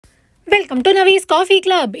Welcome to NaVi's Coffee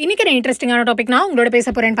Club. இன்னைக்கு ஒரு இன்ட்ரெஸ்டிங்கான டாபிக் நான் உங்களோட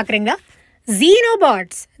பேச போறேன்னு பார்க்குறீங்களா?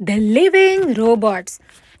 Xenobots, the living robots.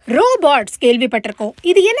 Robots கேள்விப்பட்டிருக்கோம்.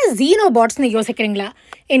 இது என்ன Xenobotsனு யோசிக்கிறீங்களா?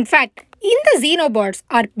 In fact, இந்த Xenobots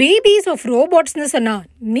are babies of robotsனு சொன்னா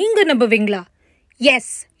நீங்க நம்புவீங்களா? Yes,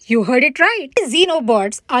 you heard it right.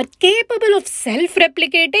 Xenobots are capable of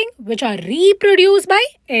self-replicating, which are reproduced by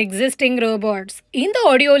existing robots. இந்த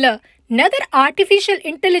ஆடியோல another artificial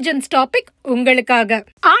intelligence topic உங்களுக்காக.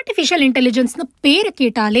 Artificial intelligence னு பேரை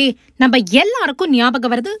கேட்டாலே நம்ம எல்லாருக்கும்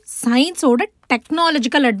ஞாபகம் வருது சயின்ஸோட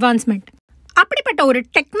டெக்னாலஜிக்கல் அட்வான்ஸ்மெண்ட். அப்படிப்பட்ட ஒரு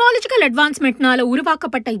டெக்னாலஜிக்கல் அட்வான்ஸ்மெண்ட்னால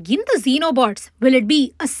உருவாக்கப்பட்ட இந்த Xenobots, will it be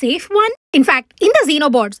a safe one? In fact, இந்த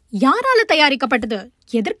Xenobots யாரால தயாரிக்கப்பட்டது?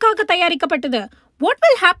 எதற்காக தயாரிக்கப்பட்டது? What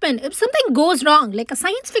will happen if something goes wrong, like a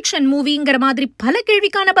science fiction movieங்கிற மாதிரி பல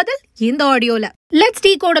கேள்விக்கான பதில் இந்த ஆடியோல. Let's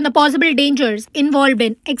decode on the possible dangers involved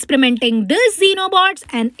in experimenting these Xenobots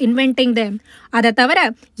and inventing them. அதை தவிர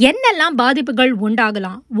என்னெல்லாம் பாதிப்புகள்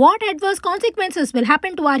உண்டாகலாம்? What adverse consequences will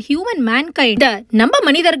happen to our human mankind? நம்ம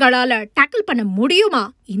மனிதர்களால டேக்கிள் பண்ண முடியுமா?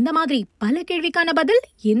 இந்த மாதிரி பல கேள்விக்கான பதில்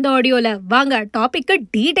இந்த ஆடியோல. வாங்க டாபிக்கு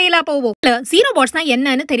டீடைலா போவோம். Xenobotsனா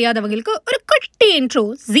என்னன்னு தெரியாதவங்களுக்கு ஒரு குட்டி intro.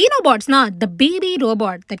 Xenobotsனா the baby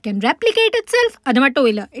robot that can replicate itself. அது மட்டும்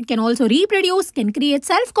இல்ல, it can also reproduce, can create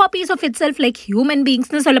self copies of itself like human beings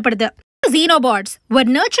னு சொல்லப்படுது. Xenobots were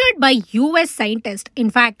nurtured by US scientists. In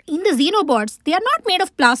fact, in the Xenobots, they are not made of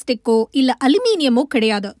plastic illa aluminium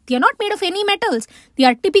கிடையாது. They are not made of any metals. They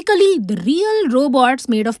are typically the real robots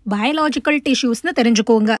made of biological tissues னு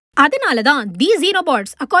தெரிஞ்சுக்கோங்க. அதனால தான் these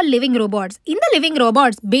Xenobots are called living robots. இந்த living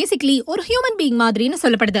robots basically ஒரு human being மாதிரின்னு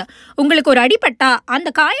சொல்லப்படுது. உங்களுக்கு ஒரு அடிபட்டா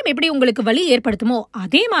அந்த காயம் எப்படி உங்களுக்கு வலி ஏற்படுத்துமோ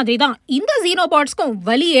அதே மாதிரி தான் இந்த Xenobotsக்கும்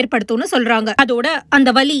வலி ஏற்படுத்தும்னு சொல்றாங்க. அதோட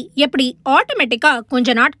அந்த வலி எப்படி ஆட்டோமேட்டிக்கா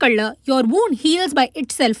கொஞ்ச நாட்கள்ல your wound heals by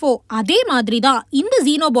itself அதே மாதிரி தான் இந்த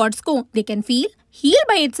Xenobotsக்கும் they can heal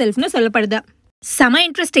by itself னு சொல்லப்படுது. செம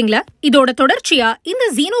இன்ட்ரெஸ்டிங்ல இதோட தொடர்ச்சியா இந்த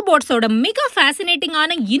Xenobotsோட மிக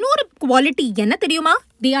ஃபேசினேட்டிங்கான இன்னொரு குவாலிட்டி என்ன தெரியுமா?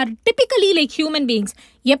 They are typically like human beings.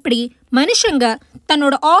 எப்படி மனுஷங்க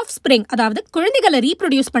தன்னோட offspring அதாவது குழந்தைகளை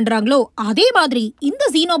ரீப்ரொடியூஸ் பண்றாங்களோ அதே மாதிரி இந்த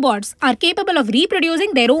Xenobots are capable of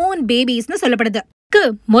reproducing their own babies னு சொல்லப்படுது.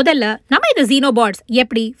 முதல்ல நம்ம இந்த Xenobots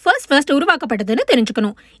எப்படி ஃபர்ஸ்ட் உருவாக்கப்பட்டதுன்னு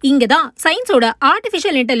தெரிஞ்சுக்கணும். இங்கதான் சயின்ஸோட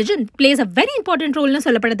artificial intelligence place a very important role னு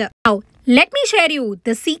சொல்லப்படுது. Now, let me share you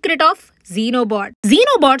the secret of Xenobots.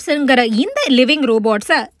 Xenobotsங்கிற இந்த லிவிங்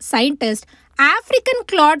ரோபோட்ஸ சயின்டிஸ்ட் ஆப்பிரிக்கன்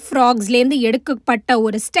கிளாட் ஃப்ராக்ஸ்லேருந்து எடுக்கப்பட்ட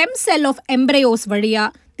ஒரு ஸ்டெம் செல் ஆஃப் எம்ப்ரையோஸ் வழியா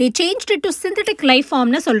they changed it to synthetic life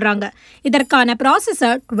formனு சொல்றாங்க. இதற்கான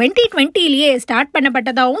ப்ராசஸர் 2020லயே ஸ்டார்ட்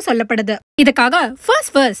பண்ணப்பட்டதாகவும் சொல்லப்படுது. இதுக்காக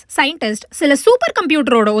ஃபர்ஸ்ட் சயின்டிஸ்ட் சில சூப்பர்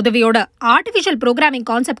கம்ப்யூட்டரோட உதவியோட ஆர்டிஃபிஷியல் ப்ரோக்ராமிங்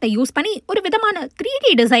கான்செப்டை யூஸ் பண்ணி ஒரு விதமான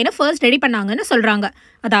 3D டிசைனை ஃபர்ஸ்ட் ரெடி பண்ணாங்கன்னு சொல்றாங்க.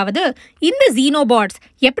 அதாவது இந்த Xenobots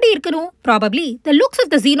எப்படி இருக்கணும்? Probably the looks of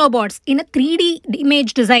the Xenobots in a 3D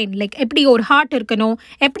image design, like எப்படி ஒரு ஹார்ட் இருக்கணும்,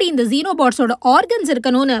 எப்படி இந்த Xenobotsோட ஆர்கன்ஸ்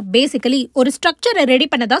இருக்கணும்னு பேசிக்கலி ஒரு ஸ்ட்ரக்சரை ரெடி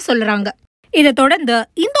பண்ணதா சொல்றாங்க. இதை தொடர்ந்து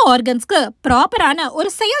இந்த ஆர்கன்ஸ்க்கு ப்ராப்பரான ஒரு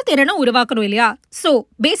செயல்திறனை உருவாக்கணும் இல்லையா? So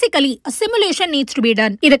basically simulation needs to be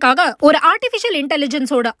done. இதுக்காக ஒரு ஆர்டிஃபிஷியல்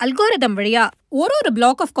இன்டெலிஜென்ஸோட அல்கோரிதம் வழியா ஒரு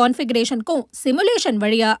பிளாக் ஆஃப் கான்ஃபிகரேஷனுக்கும் சிமுலேஷன்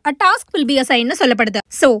வழியா a task will be assigned சொல்லப்படுது.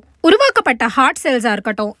 சோ உருவாக்கப்பட்ட ஹார்ட் செல்ஸா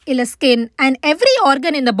இருக்கட்டும் இல்ல ஸ்கின் அண்ட் எவ்ரி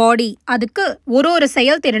ஆர்கன் இன் த பாடி அதுக்கு ஒரு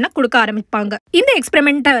செயல்திறனை கொடுக்க ஆரம்பிப்பாங்க. இந்த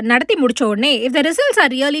எக்ஸ்பெரிமெண்ட்டை நடத்தி முடிச்ச உடனே if the results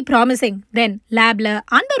are really promising, then லேப்ல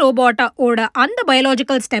அந்த ரோபோட்டோட அந்த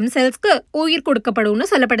பயாலஜிக்கல் ஸ்டெம் செல்ஸ்க்கு உயிர் கொடுக்கப்படும்னு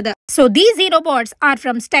சொல்லப்படுது. So these Xenobots are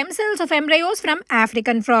from stem cells of embryos from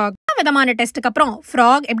African frog. விதமான டெஸ்ட்டுக்கு அப்புறம்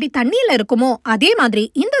ஃப்ராக் எப்படி தண்ணியில இருக்குமோ அதே மாதிரி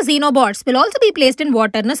இந்த Xenobots will also be placed in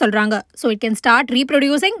water னு சொல்றாங்க. So it can start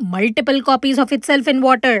reproducing multiple copies of itself in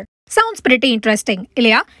water. Sounds pretty interesting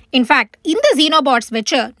இல்லையா? In fact, இந்த Xenobots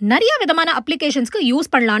வச்சு நிறைய விதமான அப்ளிகேஷன்ஸ்க்கு யூஸ்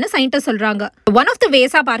பண்ணலாம்னு சயின்டிஸ்ட் சொல்றாங்க. One of the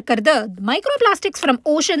ways பார்க்கறது மைக்ரோபிளாஸ்டிக்ஸ் ஃப்ரம்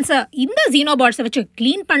ஓஷன்ஸ் இந்த Xenobots வச்சு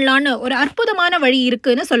கிளீன் பண்ணலாம்னு ஒரு அற்புதமான வழி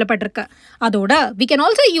இருக்குன்னு சொல்லப்பட்டிருக்கு. அதோட we can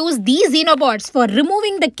also use these Xenobots for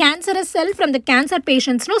removing the cancerous cell from the cancer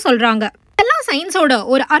patients னு சொல்றாங்க. எல்லாம் சயின்ஸோட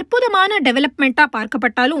ஒரு அற்புதமான டெவலப்மெண்டா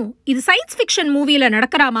பார்க்கப்பட்டாலும் இது சயின்ஸ் ஃபிக்ஷன் மூவில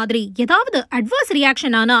நடக்கிற மாதிரி ஏதாவது அட்வர்ஸ்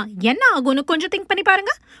ரியாக்ஷன் ஆனா என்ன ஆகும்னு கொஞ்சம் திங்க் பண்ணி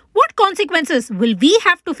பாருங்க. What consequences will we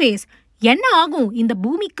have to face? என்ன ஆகும் இந்த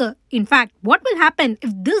பூமிக்கு? In fact what will happen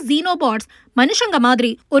if this Xenobots மனுஷங்க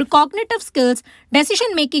மாதிரி ஒரு காக்னிட்டிவ் ஸ்கில்ஸ்,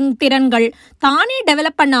 டெசிஷன் மேக்கிங் திறன்கள் தானே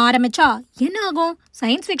டெவலப் பண்ண ஆரம்பிச்சா என்ன ஆகும்?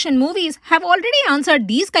 Science fiction movies have already answered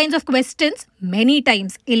these kinds of குவெஸ்டன்ஸ் many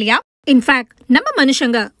times இல்லையா? In fact, நம்ம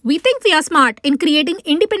மனுஷங்க we think we are smart in creating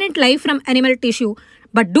independent life from animal tissue.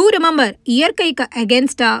 But do remember, இயற்கைக்கு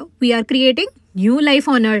against we are creating new life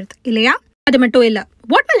on earth இல்லையா? அது மட்டும் இல்ல,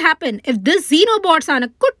 what will happen if this Xenobots ஆன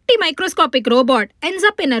குட்டி microscopic robot ends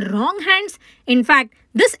up in a wrong hands? In fact,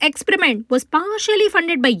 This experiment was partially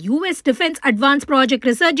funded by US Defense Advanced Project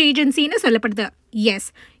Research Agency னு சொல்லப்படுது. Yes,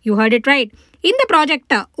 you heard it right. இந்த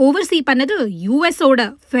ப்ராஜெக்ட oversea பண்ணது US ஓட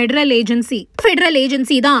federal agency. Federal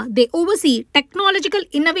agency தான் they oversee technological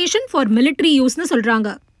innovation for military use னு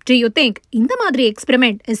சொல்றாங்க. Do you think இந்த மாதிரி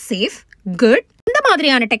experiment is safe? Good? இந்த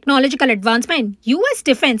மாதிரியான டெக்னாலஜிக்கல் அட்வான்ஸ்மெண்ட் யூஎஸ்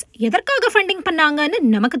டிஃபென்ஸ் எதற்காக ஃபண்டிங் பண்ணாங்கன்னு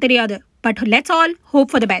நமக்கு தெரியாது. But let's all hope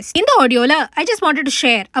for the best. இந்த ஆடியோல I just wanted to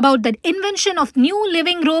share about the invention of new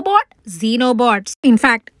living robot, Xenobots. In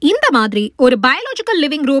fact, இந்த மாதிரி ஒரு biological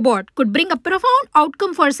living robot could bring a profound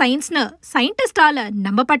outcome for science-னு சயின்டிஸ்டால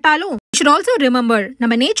நம்பப்பட்டாலும் we should also remember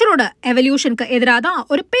நம்ம நேச்சரோட எவல்யூஷனுக்கு எதிராக தான்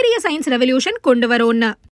ஒரு பெரிய science revolution கொண்டு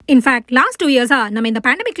வரோம்னு. In fact, last 2 years நம்ம இந்த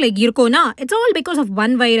pandemicல இருக்கோம்னா it's all because of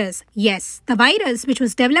one virus. Yes, the virus which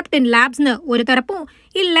was developed in labsனு ஒரு தரப்பும்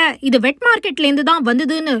இல்ல இது வெட் மார்க்கெட்ல இருந்து தான்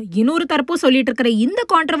வந்ததுன்னு இன்னொரு தரப்பும் சொல்லிட்டு இருக்கிற இந்த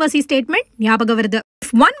கான்ட்ரோவர்சி ஸ்டேட்மெண்ட் ஞாபகம் வருது.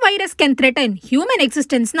 If one virus can threaten human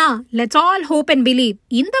existence-னா let's all hope and believe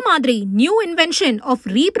இந்த மாதிரி new invention of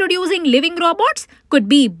reproducing living robots could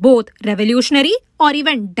be both revolutionary or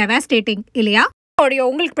even devastating. இல்லையா? ஆடியோ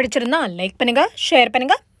உங்களுக்கு பிடிச்சிருந்தா லைக் பண்ணுங்க, ஷேர்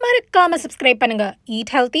பண்ணுங்க, மறக்காம சப்ஸ்கிரைப் பண்ணுங்க. Eat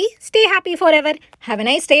healthy, stay happy forever. Have a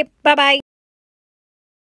nice day. Bye bye.